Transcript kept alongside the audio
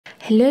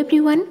Hello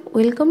everyone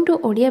welcome to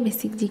Odia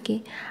basic GK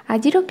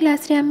आज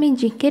class रे आम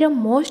जीके रो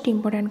मोस्ट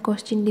इंपोर्टेंट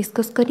क्वेश्चन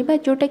डिस्कस करबा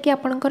जोटा कि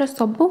आपनकर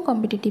सबो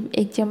कॉम्पिटिटिव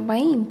एग्जाम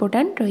पाई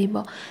इंपोर्टेंट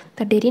रहइबो।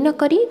 तो देरी न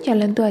करी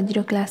चलंतु आज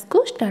क्लास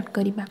को स्टार्ट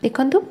करबा।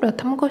 देखंतु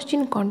प्रथम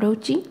question cone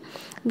रहउची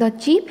the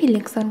chief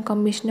election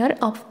commissioner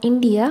of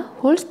India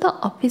holds the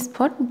office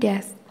for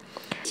dash.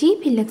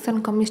 Chief election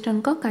commissioner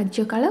का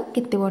कार्यकाल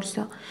केते वर्ष?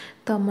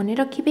 तो मन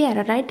रखिबे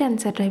यार right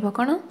answer रहइबो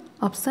cone?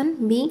 Option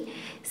B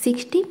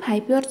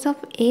 65 years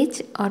of age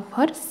or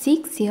for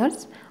 6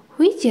 years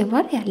which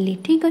ever early।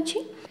 ठीक अच्छे।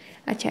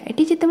 अच्छा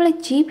ये जिते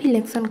चीफ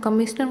इलेक्शन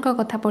कमिश्नर का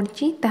कथा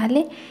पड़ी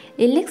ताहले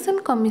इलेक्शन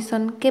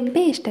कमिशन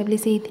केबे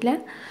एस्टाब्लिश होता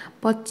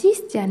 25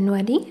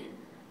 January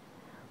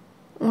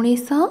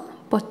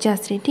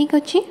 1950। ठीक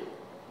अच्छे।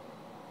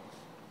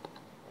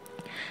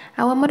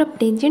 आमर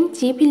प्रेजेंट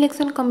चीफ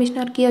इलेक्शन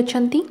कमिश्नर किए अच्छा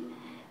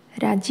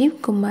राजीव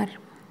कुमार।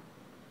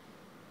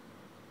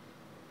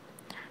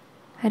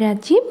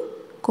 राजीव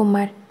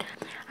कुमार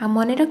आ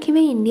मन रखिए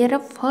India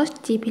first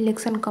chief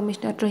election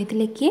commissioner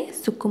रही किए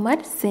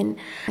Sukumar Sen.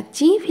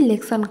 Chief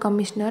election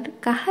commissioner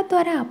कहा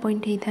द्वारा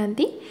अपॉइंट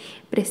होती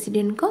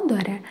प्रेसिडेंट को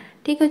द्वारा।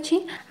 ठीक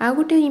अच्छे। आ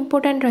गोटे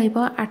इंपोर्टेंट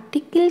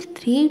आर्टिकल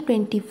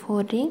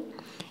 324 रे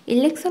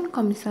इलेक्शन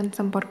कमिशन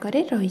संपर्क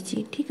में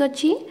रही। ठीक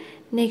अच्छे।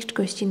 नेक्स्ट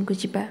क्वेश्चन को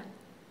जीवा।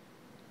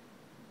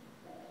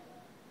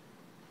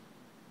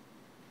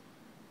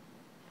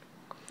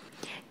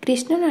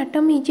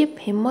 कृष्णनाटम is a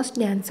famous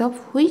dance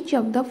of which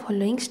of the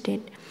following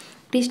state?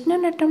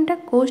 कृष्णनाटम टा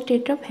को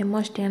स्टेट रो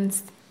फेमस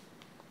डांस?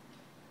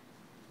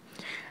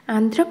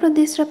 आंध्र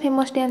प्रदेश रो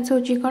फेमस डांस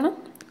होची कोन?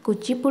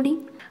 कुचिपुड़ी।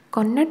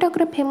 कर्नाटक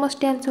रो फेमस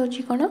डांस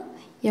होची कोन?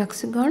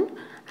 यक्षगान।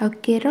 आ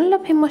केरल रो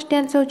फेमस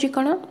डांस होची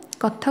कोन?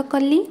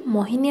 कथकली,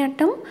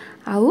 मोहिनीअट्टम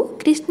आउ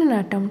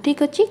कृष्णनाटम।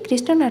 ठीक अछि।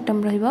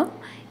 कृष्णनाटम रहइबो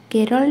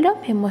केरल रो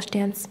फेमस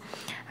डांस।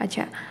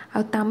 अच्छा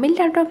आ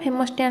तमिलनाडु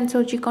फेमस डांस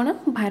होची कोन?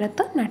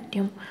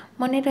 भारतनाट्यम।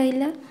 मन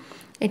रहिला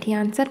एठी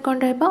आंसर कोन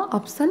रहइबो?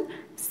 Option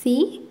C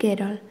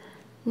Kerala.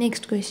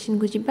 Next question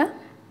को जीवा।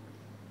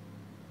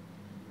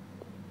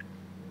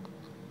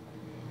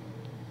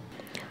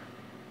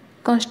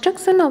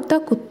 Construction of the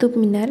Qutub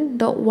Minar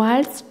the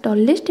world's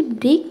tallest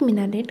brick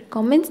minaret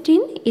commenced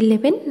in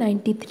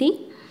 1193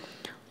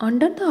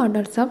 under the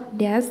orders of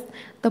dash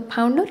the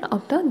founder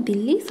of the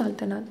Delhi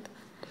सल्तनत।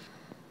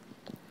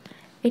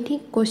 एठी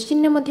क्वेश्चन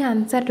ने मध्य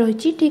आंसर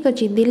रही। ठीक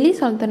अच्छे। दिल्ली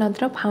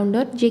सल्तनत रो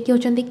फाउंडर जे कि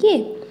होचंती किए?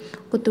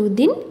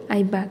 कुतुबुद्दीन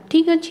ऐबक।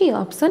 ठीक अच्छे।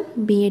 ऑप्शन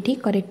बी एठी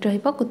करेक्ट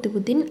रहइबो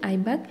कुतुबुद्दीन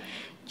ऐबक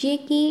जे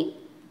कि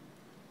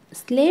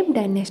स्लेव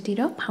डायनेस्टी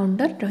रो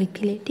फाउंडर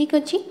रहिथिले। ठीक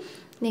अच्छे।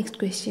 Next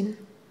question.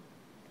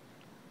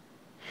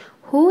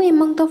 Who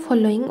among the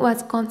following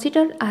was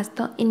considered as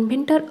the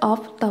inventor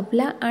of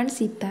tabla and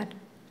sitar?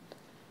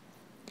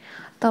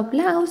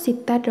 Tabla और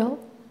सितार रो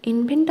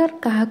इन्वेंटर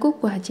काहाकू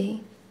कहा जाए?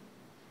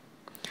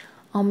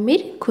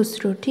 अमीर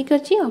खुसरो। ठीक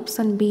अच्छे।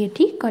 ऑप्शन बी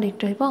एठी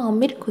करेक्ट रहइबो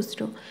अमीर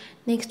Khusro.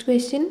 Next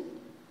question.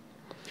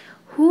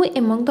 Who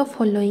among the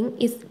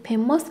following is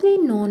famously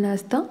known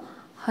as the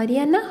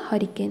Haryana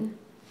hurricane?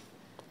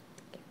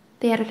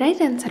 यार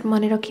राइट आंसर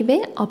मन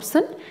रखिए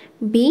ऑप्शन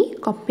बी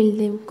कपिल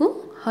देव को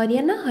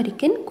हरियाणा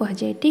हरिकेन कहा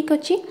जाए। ठीक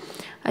अच्छे।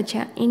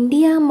 अच्छा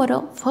इंडिया आमर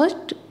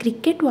फर्स्ट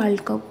क्रिकेट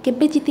वर्ल्ड कप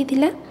केबे जीति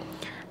थिला?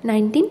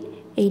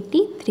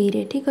 1983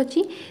 रे। ठीक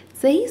अच्छे।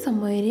 सही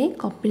समय रे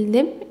Kapil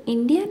Dev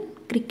India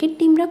cricket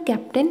team रो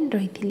कैप्टेन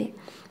रही।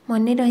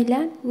 मन रहिला।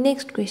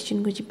 नेक्स्ट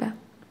क्वेश्चन को जीवा।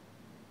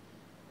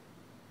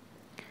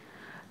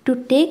 To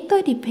take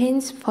the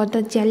revenge for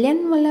the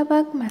Jallianwala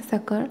Bagh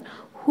मैसाकर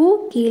who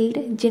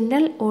killed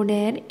general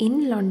Wodeyar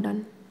in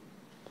London?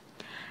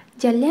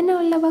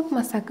 Jallianwala Bagh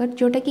मैसाकर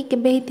जोटा कि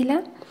केबे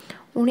हितिला?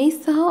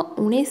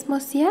 1919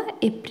 मसीहा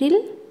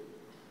एप्रिल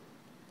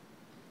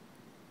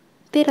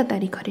 13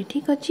 तारिख रे।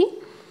 ठीक अच्छे।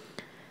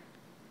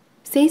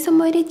 से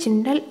समय रे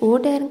जनरल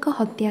ओडेयर का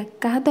हत्या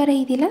क्या द्वारा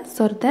होता?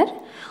 सरदार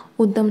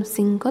उधम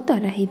सिंह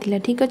द्वारा होता।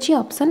 ठीक अच्छे।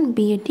 ऑप्शन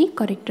बी एठी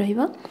correct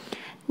रहइबो।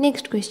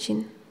 Next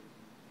question.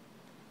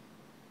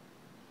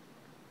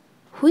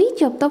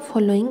 Which of the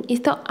following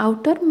is the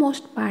outer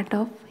most part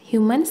of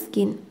human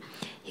skin?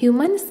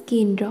 Human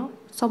skin row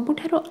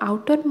सबुठारो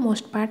outer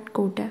most part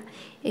Kota?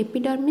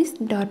 Epidermis,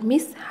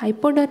 dermis,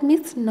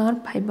 hypodermis, nerve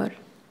fibre?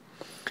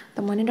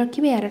 तो मन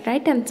रखिए यार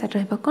राइट आंसर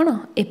रहइबो कोन?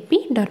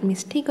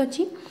 एपिडर्मिस। ठीक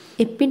अच्छे।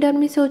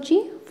 Epidermis होची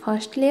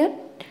first layer,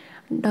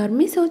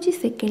 dermis होची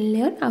second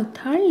layer आ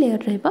third layer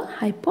रहइबो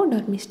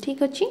hypodermis.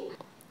 ठीक अच्छे।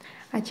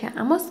 अच्छा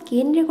आम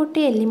स्किन रे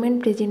गोटे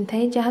एलिमेंट प्रेजेंट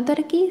थाए जहाँ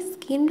द्वारा कि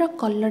स्किन रो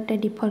कलरटा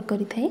डिफर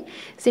करि थाए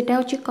सेटा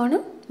होची कोन?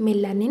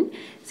 मेलानिन।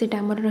 सेटा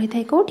हमर रही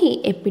थाए कोठी?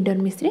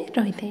 एपिडर्मिस रे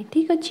रही थाए।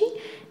 ठीक अच्छे।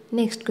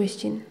 Next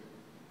question.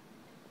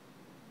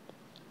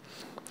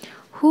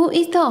 Who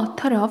is the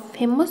author of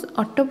famous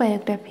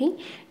autobiography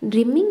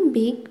dreaming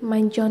big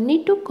my journey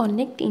to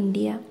connect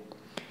India?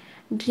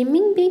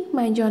 Dreaming big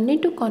my journey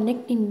to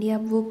connect India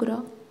book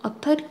row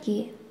author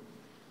किए?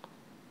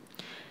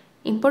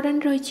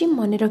 इंपोर्टेंट रही।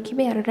 मन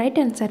रखिए यार right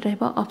answer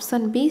रहइबो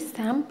option B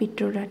Sam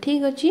Pitroda.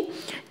 ठीक अच्छे।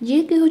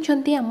 जी कि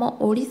होचंती आम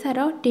ओडिशा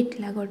रो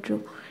टिटलागढ़।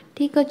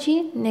 ठीक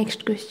अच्छे।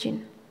 Next question.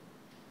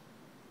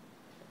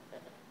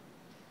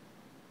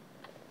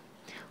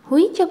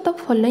 Which of the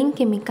following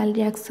chemical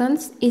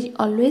reactions is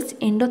always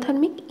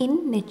endothermic in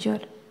nature?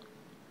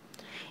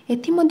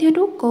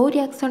 एथिमध्यरु कौ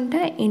रिएक्शन टा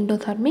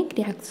एंडोथर्मिक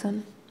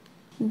रिएक्शन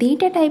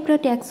दीटा टाइप रो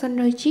रिएक्शन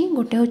रही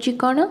गोटे होची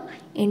कौन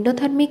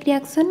एंडोथर्मिक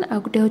रिएक्शन आ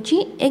गोटे होची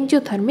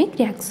एक्सोथर्मिक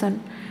रिएक्शन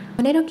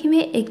मने रखिबे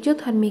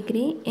एक्सोथर्मिक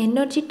रे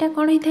एनर्जी टा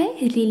कौन होता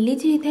है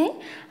रिलीज होता है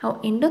आ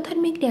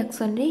एंडोथर्मिक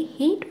रिएक्शन रे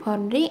हीट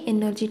फॉर्म रे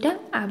एनर्जी टा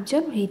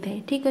एब्जॉर्ब होता है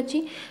ठीक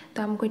अछि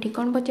तो हमको एठी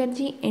कौन पचार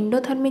जी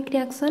एंडोथर्मिक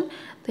रिएक्शन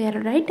तो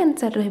यार राइट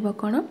आंसर रहबो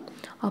कौन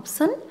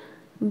ऑप्शन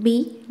बी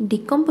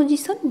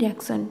डिकम्पोजिशन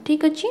रिएक्शन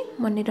ठीक अछि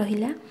मने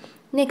रहिला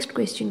नेक्स्ट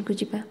क्वेश्चन को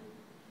जिबा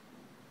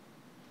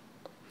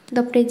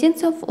The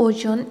presence of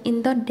ozone in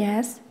the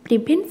dash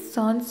prevents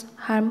sun's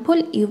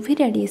harmful UV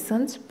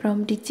radiations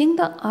from reaching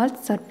the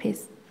earth's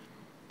surface.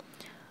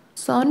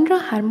 Sun row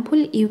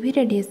harmful UV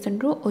radiation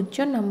row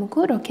ozone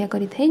हमको रक्षा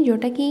करि थाए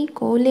जोटा कि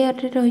को लेयर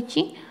रे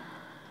रहिछि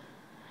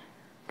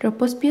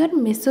ट्रोपोस्फियर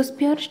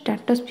मेसोस्फियर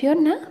स्ट्रेटोस्फियर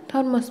ना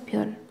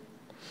थर्मोस्फियर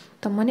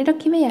तो मने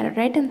रखिबे यार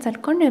राइट आंसर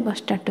कोन रहबो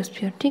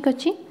स्ट्रेटोस्फियर ठीक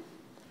अछि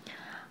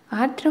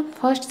अर्थ रो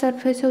फर्स्ट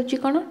सरफेस होछि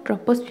कोन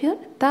ट्रोपोस्फियर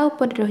ता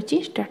ऊपर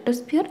रहिछि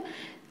स्ट्रेटोस्फियर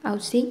आ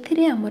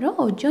सेथिरे हमर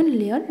ओजोन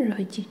लेयर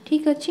रहिछि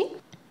ठीक अछि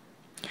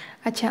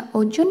अच्छा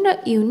ओजोन रो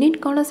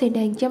यूनिट कोन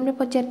सेटा एग्जाम रे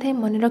पचार थाए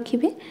मने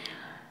रखिबे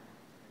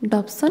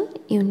डॉप्सन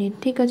यूनिट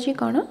ठीक अछि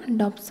कोन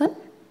डॉप्सन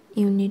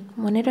यूनिट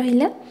मने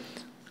रहिला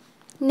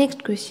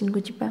नेक्स्ट क्वेश्चन को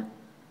जिबा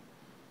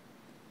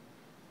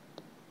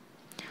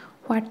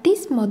व्हाट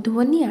इज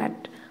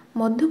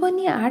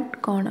मधुबनी आर्ट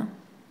कोन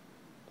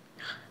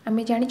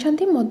आमे जानि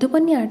छथि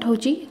मधुबनी आर्ट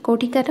होची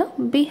कोठिकार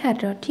बिहार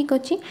रो ठीक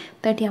अछि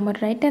त एठी हमर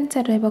राइट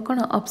आंसर रहबो कोन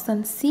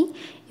option C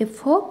A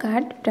folk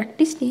art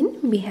practised in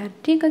Bihar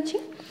ठीक अछि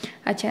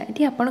अच्छा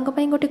एठी आपन को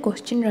पई गोटे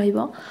क्वेश्चन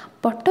रहइबो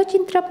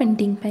पट्टचित्र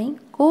पेंटिंग पई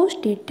को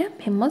स्टेट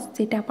फेमस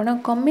सेटा आपन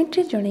कमेंट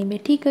रे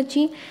जणैबे ठीक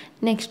अछि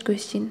next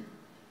question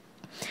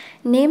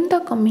name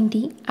the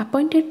committee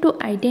appointed to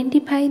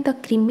identify the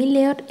creamy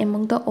layer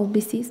among the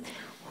OBCs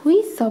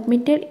which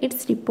submitted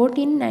its report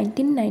in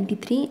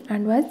 1993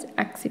 and was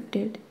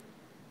accepted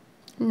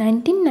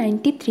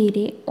 1993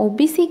 रे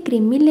ओबीसी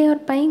क्रीमी लेयर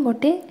पई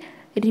गोटे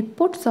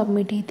रिपोर्ट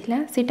सबमिट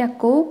हेतिला सेटा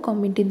को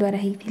कमिटी द्वारा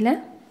हेतिला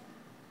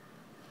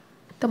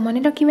तो मने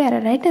रखिबे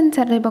यार राइट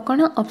आंसर रहबो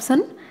कोन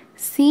ऑप्शन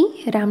सी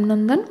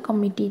रामनंदन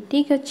कमिटी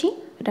ठीक अछि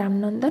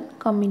Ramnandan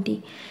committee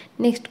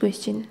next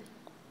question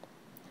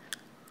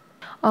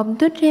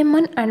Abdur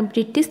Rahman and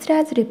British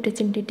Raj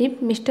representative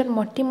Mr.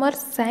 Mortimer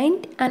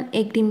signed an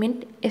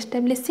agreement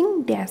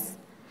establishing dash.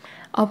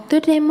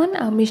 Abdur Rahman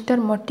और Mr.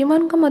 Mortimer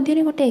को मध्य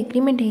रे गोटे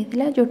एग्रीमेंट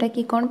हेतिला जोटा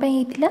कि कोन पई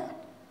हेतिला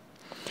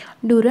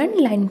डुरांड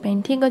लाइन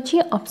पई ठीक अछि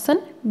ऑप्शन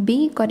बी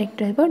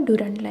करेक्ट रहबो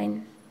डुरांड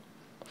लाइन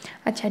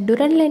अच्छा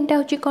डुरांड लाइन टा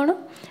होची कोन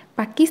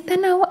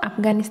पाकिस्तान और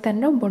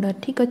अफगानिस्तान रो बॉर्डर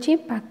ठीक अछि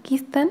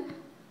पाकिस्तान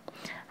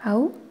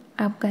और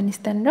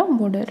अफगानिस्तान रो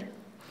बॉर्डर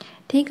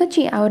ठीक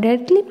अच्छे आउ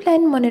रेड क्लिफ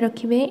लाइन मन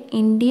रखिए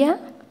इंडिया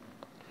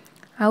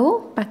आउ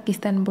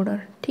पाकिस्तान बॉर्डर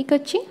ठीक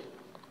अच्छे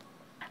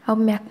आउ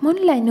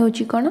मैकमोहन लाइन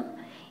होची कौन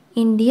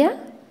इंडिया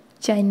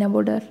चाइना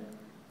बॉर्डर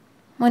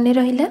मन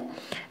रहिला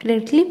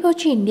रेड क्लिफ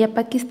होची इंडिया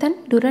पाकिस्तान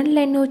डुरांड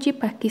लाइन होची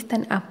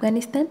पाकिस्तान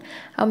अफगानिस्तान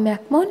आउ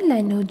मैकमोहन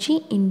लाइन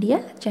होची इंडिया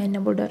चाइना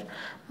बॉर्डर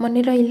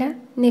मन रहिला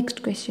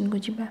नेक्स्ट क्वेश्चन को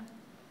जिबा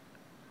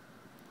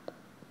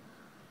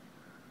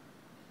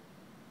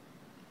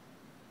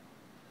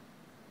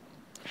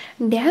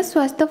Dash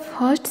was the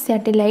first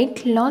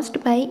satellite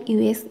launched by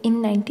US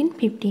in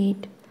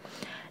 1958.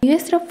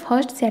 US row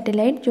first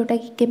satellite जोटा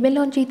कि केबे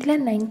लॉन्च होइतिला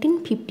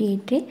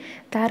 1958 रे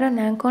तार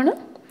ना कोन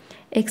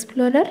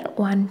एक्सप्लोरर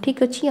 1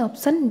 ठीक अछि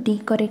ऑप्शन डी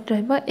करेक्ट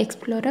रहबो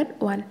एक्सप्लोरर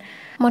 1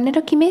 मने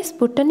रखिबे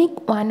स्पुटनिक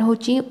 1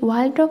 होची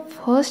world row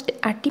first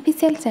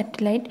artificial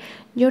satellite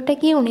जोटा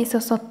कि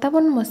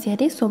 1957 मसिया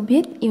रे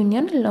सोवियत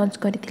यूनियन लॉन्च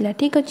करथिला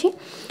ठीक अछि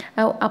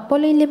आ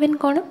अपोलो 11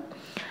 कोन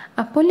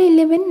अपोलो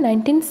 11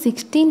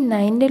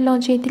 1969 रे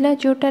लॉन्च होइतिला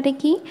जोटा रे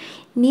कि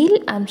नील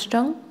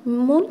आर्मस्ट्रांग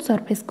मून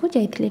सरफेस को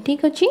जाइतिले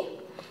ठीक अछि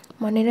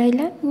मने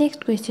रहिला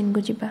नेक्स्ट क्वेश्चन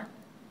को जिबा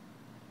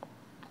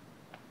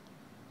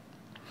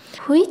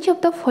Which of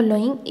the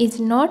following is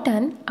not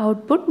an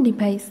output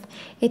device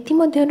एथि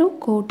मध्यरु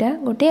कोटा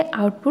गोटे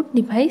आउटपुट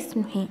डिवाइस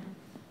नुहे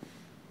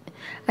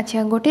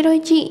अच्छा गोटे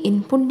रही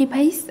इनपुट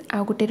डिवाइस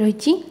आ गोटे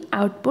रही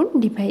आउटपुट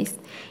डिवाइस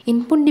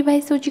इनपुट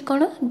डिवाइस होची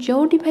कौन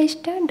जो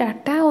डिवाइसटा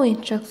डाटा और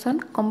इंस्ट्रक्शन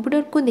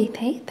कंप्यूटर को दे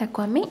थाए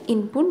ताको आमे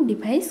इनपुट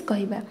डिवाइस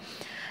कहबा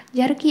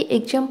जार कि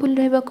एग्जांपल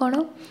रहबा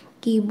कौन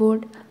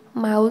कीबोर्ड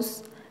माउस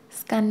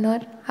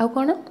स्कैनर आ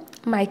कौन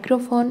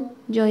माइक्रोफोन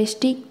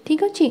जॉयस्टिक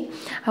ठीक अच्छे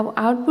आ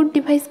आउटपुट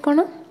डिवाइस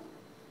कौन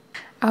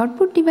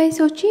आउटपुट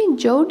डिवाइस होची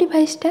जो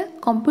डिवाइसटा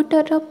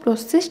कंप्यूटर रो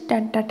प्रोसेस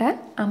डाटाटा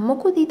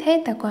आमको दी थाए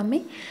ताको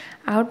आमे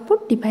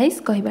आउटपुट डिवाइस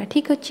कहबा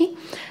ठीक अच्छे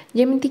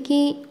जेमिति कि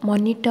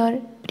monitor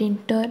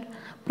printer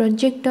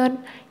projector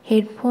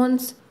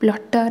headphones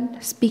plotter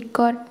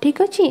speaker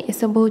ठीक अच्छे ये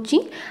सब होची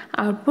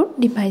आउटपुट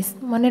डिवाइस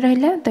मन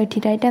रहिला तो ये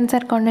राइट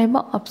आंसर कौन रहबो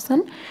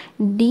ऑप्शन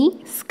डी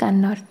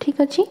स्कैनर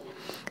ठीक अच्छे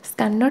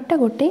स्कैनर टा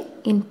गोटे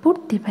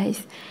इनपुट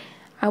डिवाइस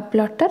आ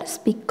प्लॉटर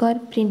स्पीकर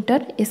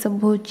प्रिंटर ये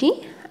सब होची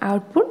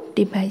आउटपुट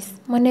डिवाइस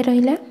मन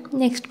रहिला।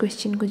 नेक्स्ट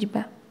क्वेश्चन को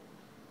जिबा।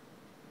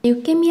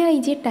 Leukaemia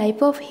is a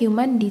type of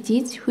human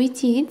disease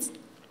which is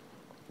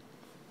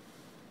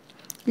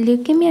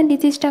leukaemia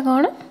डिजीजटा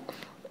कौन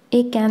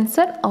ए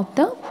cancer of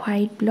the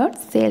white blood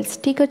cells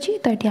ठीक अच्छे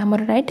तो ये आम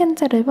राइट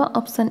आंसर रहा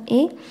option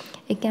A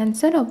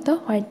cancer of the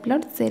white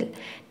blood cell.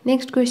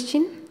 Next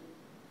question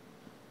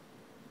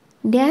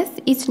dash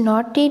is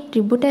not a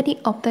tributary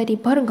of the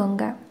river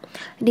Ganga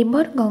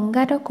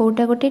गंगार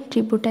कौटा गोटे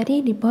tributary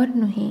river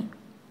नुहे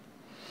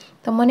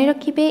तो मन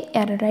रखिए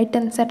यार राइट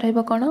आंसर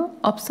रहा कौन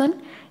ऑप्शन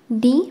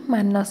डी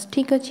मानस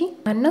ठीक अच्छे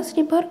मानस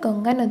रिवर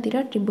गंगा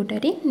नदीर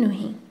ट्रिब्यूटरी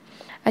नुहे।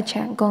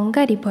 अच्छा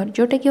गंगा रिवर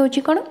जोटा कि हूँ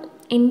कौन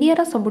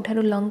इंडिया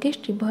सबुठारु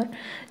लंगेस्ट रिवर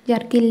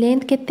जार की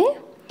लेंथ केते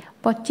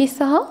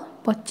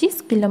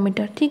 2525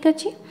 किलोमीटर ठीक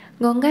अच्छे।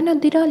 गंगा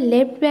नदीर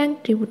लेफ्ट बैंक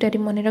ट्रिब्यूटरी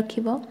मन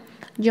रखिबो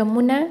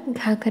जमुना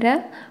घाघरा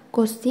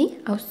कोसी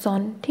आ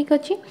सन ठीक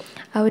अच्छे।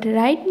 आ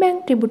राइट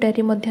बैंक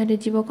ट्रिब्यूटरी मध्य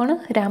जीव कौन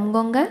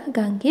रामगंगा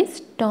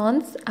गांगेस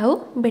टन्स आउ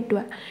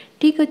बेटुआ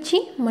ठीक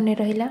अच्छे मन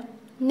रहिला।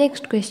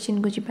 नेक्स्ट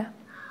क्वेश्चन को जिबा।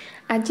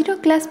 आज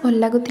क्लास भल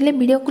लगुले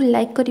वीडियो को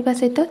लाइक करने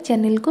सहित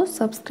चैनल को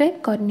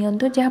सब्सक्राइब करनी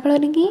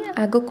जहाँफल कि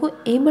आग को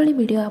यही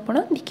वीडियो आप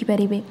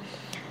देखिपारे।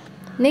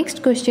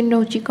 नेक्स्ट क्वेश्चन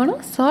रोची कौन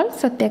salt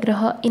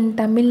Satyagraha in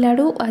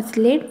Tamil Nadu was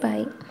led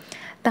by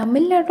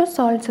Tamil Nadu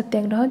salt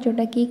सत्याग्रह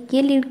जोटा कि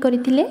किए लीड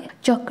करते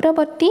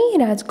चक्रवर्ती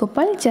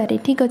राजगोपालचारी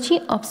ठीक अच्छे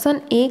ऑप्शन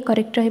ए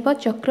करेक्ट रहिबो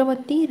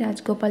चक्रवर्ती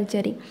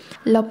राजगोपालचारी।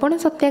 लवण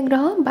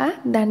सत्याग्रह बा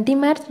दांडी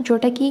मार्च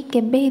जोटा कि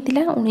केबे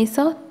हेतिला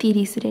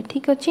 1930 रे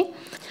ठीक अच्छे।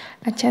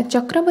 अच्छा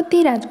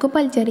चक्रवर्ती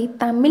राजगोपालचारी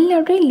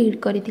तमिलनाडु लीड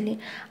करते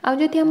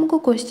आदि आमको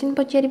क्वेश्चन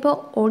पचार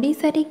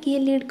ओडिशा रे किए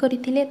लीड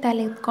करते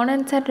ताले कौन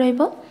आंसर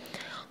रहिबो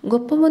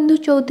गोपबंधु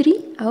चौधरी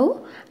आउ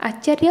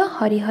आचार्य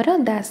हरिहर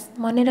दास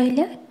मन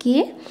रहिला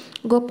किए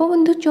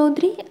गोपबंधु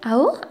चौधरी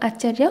आउ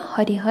आचार्य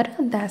हरिहर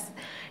दास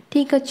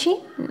ठीक अच्छे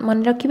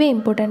मन रखिए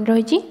इंपोर्टेंट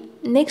रही।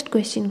 नेक्स्ट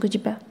क्वेश्चन को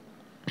जिबा।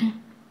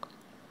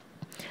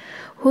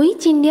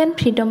 Which Indian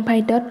freedom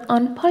fighter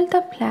unfurled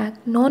the flag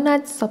known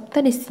as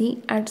Saptarishi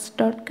at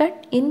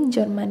Stuttgart in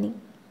Germany?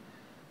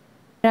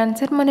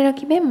 Answer मन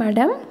रखिए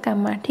मैडम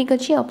कामा ठीक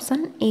अच्छे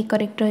ऑप्शन ए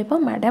करेक्ट रहिबो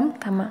madam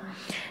comma.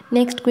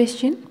 Next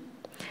question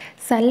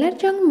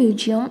Salar Jung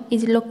museum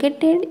is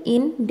located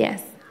in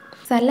dash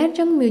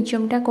Salar Jung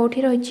म्यूजियमटा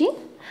कौटी रही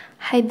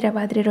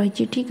हैदराबाद रे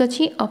रही ठीक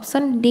अच्छे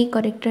ऑप्शन डी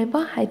करेक्ट रहिबो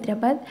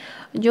हैदराबाद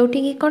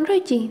जोटी कि कौन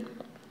रही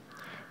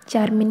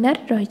चारमीनार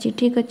रही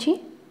ठीक अच्छे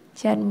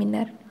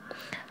चारमीनार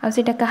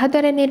आटा क्या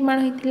द्वारा निर्माण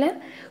होता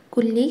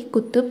कुली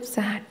कुतुब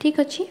शाह ठीक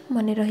अच्छे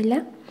मन रहा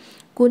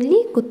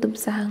कुली कुतुब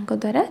शाह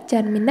द्वारा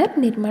चारमीनार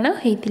निर्माण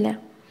होता।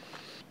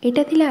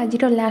 यहाँ थी आज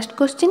लास्ट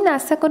क्वेश्चन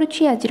आशा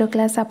करुँची आज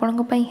क्लास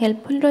आपण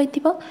हेल्पफुल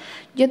रही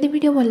जदि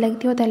वीडियो भल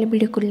लगी ताले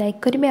वीडियो को लाइक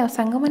करेंगे और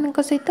सांग मान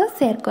सहित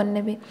शेयर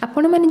करने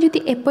आपण मैंने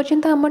जदि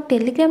एपर्यंत आम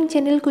टेलीग्राम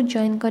चैनल को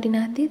जॉइन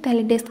करना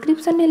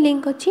डिस्क्रिप्शन में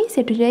लिंक अच्छी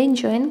से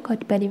जॉइन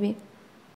करें।